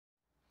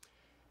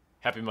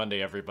Happy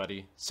Monday,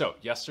 everybody. So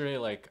yesterday,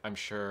 like I'm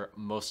sure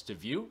most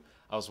of you,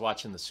 I was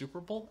watching the Super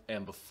Bowl,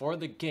 and before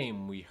the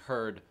game, we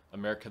heard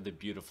America the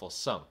Beautiful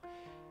sung.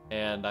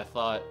 And I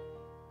thought,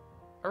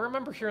 I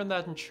remember hearing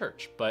that in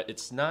church, but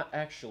it's not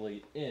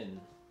actually in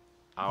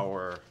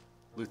our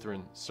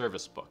Lutheran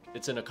service book.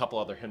 It's in a couple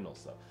other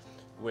hymnals though,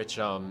 which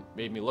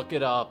made me look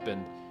it up,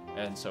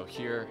 and so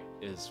here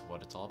is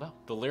what it's all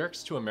about. The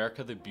lyrics to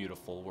America the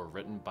Beautiful were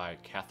written by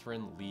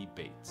Catherine Lee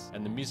Bates,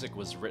 and the music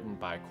was written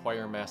by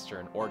choir master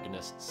and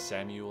organist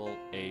Samuel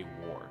A.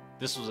 Ward.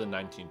 This was in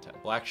 1910.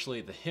 Well,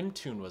 actually, the hymn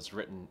tune was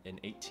written in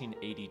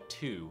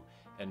 1882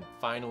 and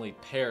finally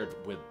paired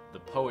with the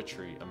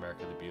poetry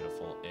America the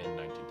Beautiful in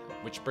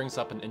 1910. Which brings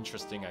up an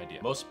interesting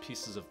idea. Most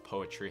pieces of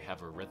poetry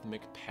have a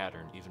rhythmic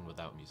pattern even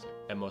without music.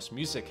 And most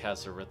music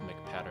has a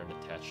rhythmic pattern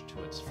attached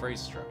to its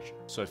phrase structure.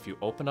 So if you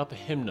open up a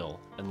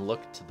hymnal and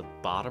look to the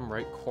bottom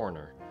right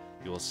corner,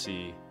 you will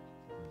see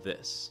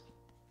this.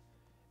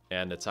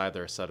 And it's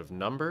either a set of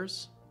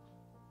numbers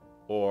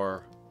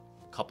or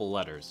couple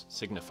letters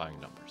signifying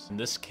numbers. In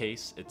this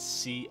case, it's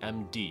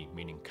CMD,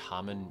 meaning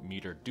common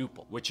meter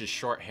duple, which is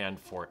shorthand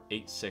for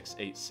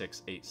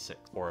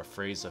 868686, or a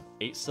phrase of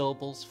 8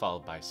 syllables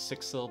followed by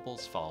 6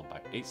 syllables followed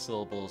by 8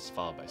 syllables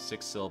followed by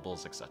 6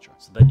 syllables, etc.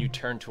 So then you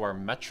turn to our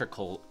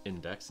metrical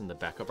index in the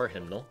back of our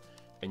hymnal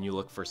and you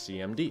look for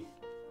CMD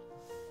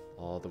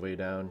all the way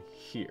down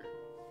here.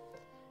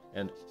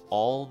 And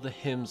all the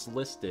hymns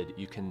listed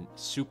you can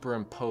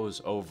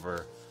superimpose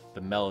over the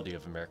melody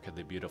of America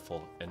the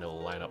Beautiful, and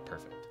it'll line up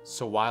perfect.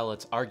 So while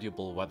it's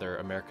arguable whether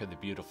America the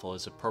Beautiful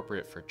is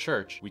appropriate for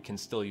church, we can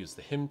still use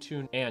the hymn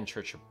tune and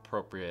church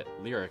appropriate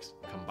lyrics,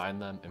 combine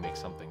them, and make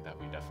something that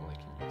we definitely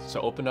can use.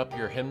 So open up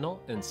your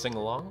hymnal and sing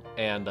along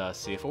and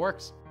see if it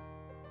works.